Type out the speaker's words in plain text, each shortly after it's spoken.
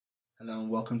Hello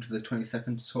and welcome to the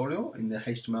 22nd tutorial in the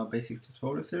HTML Basics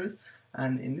tutorial series,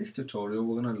 and in this tutorial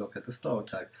we're going to look at the style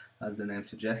tag. As the name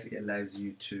suggests, it allows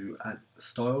you to add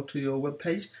style to your web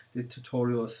page. This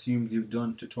tutorial assumes you've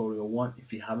done tutorial 1.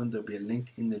 If you haven't, there'll be a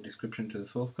link in the description to the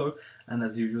source code, and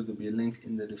as usual there'll be a link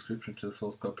in the description to the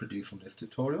source code produced from this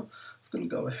tutorial. I'm just going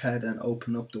to go ahead and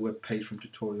open up the web page from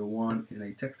tutorial 1 in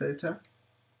a text editor.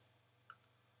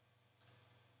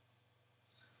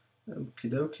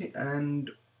 Okie dokie, and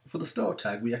for the style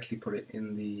tag, we actually put it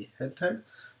in the head tag,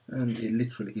 and it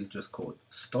literally is just called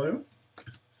style.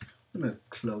 I'm going to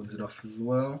close it off as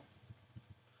well,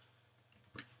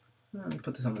 and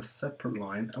put this on a separate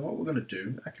line. And what we're going to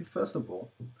do, actually, first of all,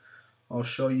 I'll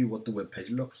show you what the web page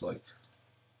looks like.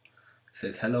 It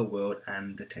says hello world,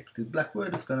 and the text is black. We're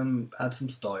just going to add some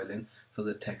styling so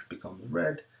the text becomes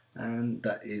red, and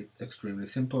that is extremely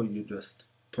simple. You just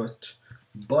put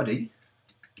body,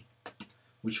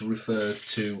 which refers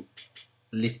to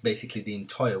basically the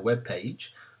entire web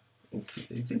page.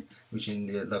 Which,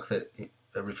 like I said, it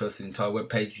refers to the entire web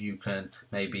page. You can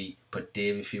maybe put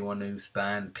div if you want to,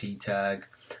 span, p tag.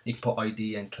 You can put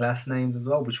ID and class names as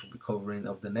well, which we'll be covering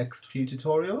of the next few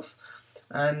tutorials.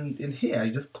 And in here,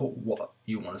 you just put what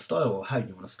you want to style or how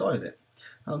you want to style it.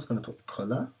 I'm just going to put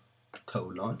color,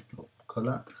 colon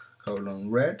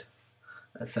red,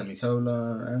 a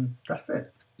semicolon, and that's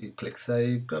it. You click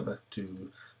save, go back to the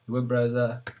web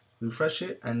browser, refresh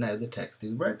it, and now the text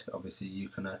is red. Obviously you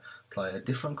can apply a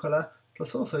different color.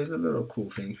 Plus also is a little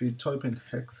cool thing, if you type in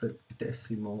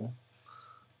hexadecimal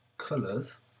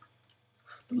colors,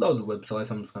 there's loads of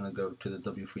websites. I'm just going to go to the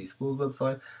W3 Schools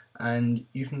website, and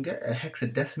you can get a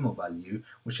hexadecimal value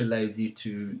which allows you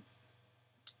to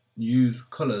use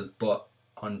colors but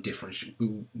on different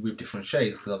with different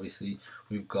shades, because obviously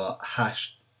we've got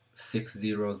hash 6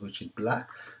 zeros, which is black,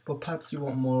 but perhaps you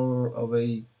want more of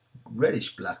a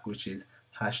reddish black, which is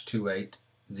hash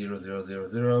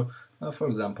 280000. For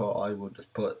example, I will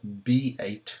just put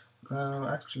B8.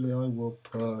 Actually, I will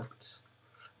put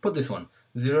this one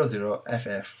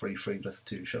 00FF33 just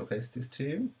to showcase this to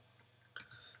you.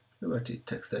 Go back to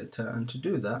text editor, and to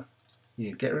do that,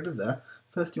 you get rid of that.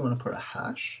 First, you want to put a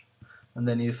hash, and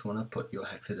then you just want to put your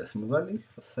hexadecimal value.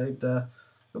 Save there.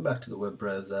 Go back to the web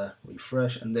browser,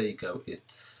 refresh, and there you go,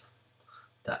 it's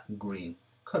that green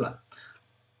color.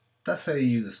 That's how you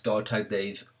use a style tag.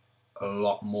 There's a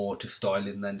lot more to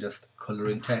styling than just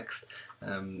coloring text.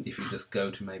 If you just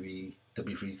go to maybe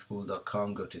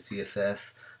w3schools.com, go to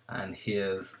CSS, and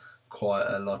here's quite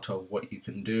a lot of what you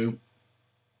can do.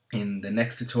 In the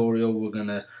next tutorial, we're going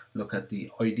to look at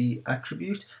the ID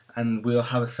attribute, and we'll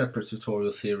have a separate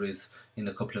tutorial series in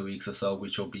a couple of weeks or so,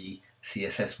 which will be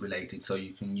CSS related, so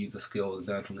you can use the skills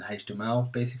learned from the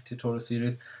HTML Basics tutorial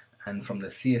series and from the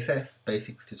CSS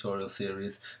Basics tutorial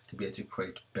series to be able to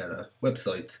create better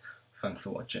websites. Thanks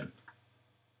for watching.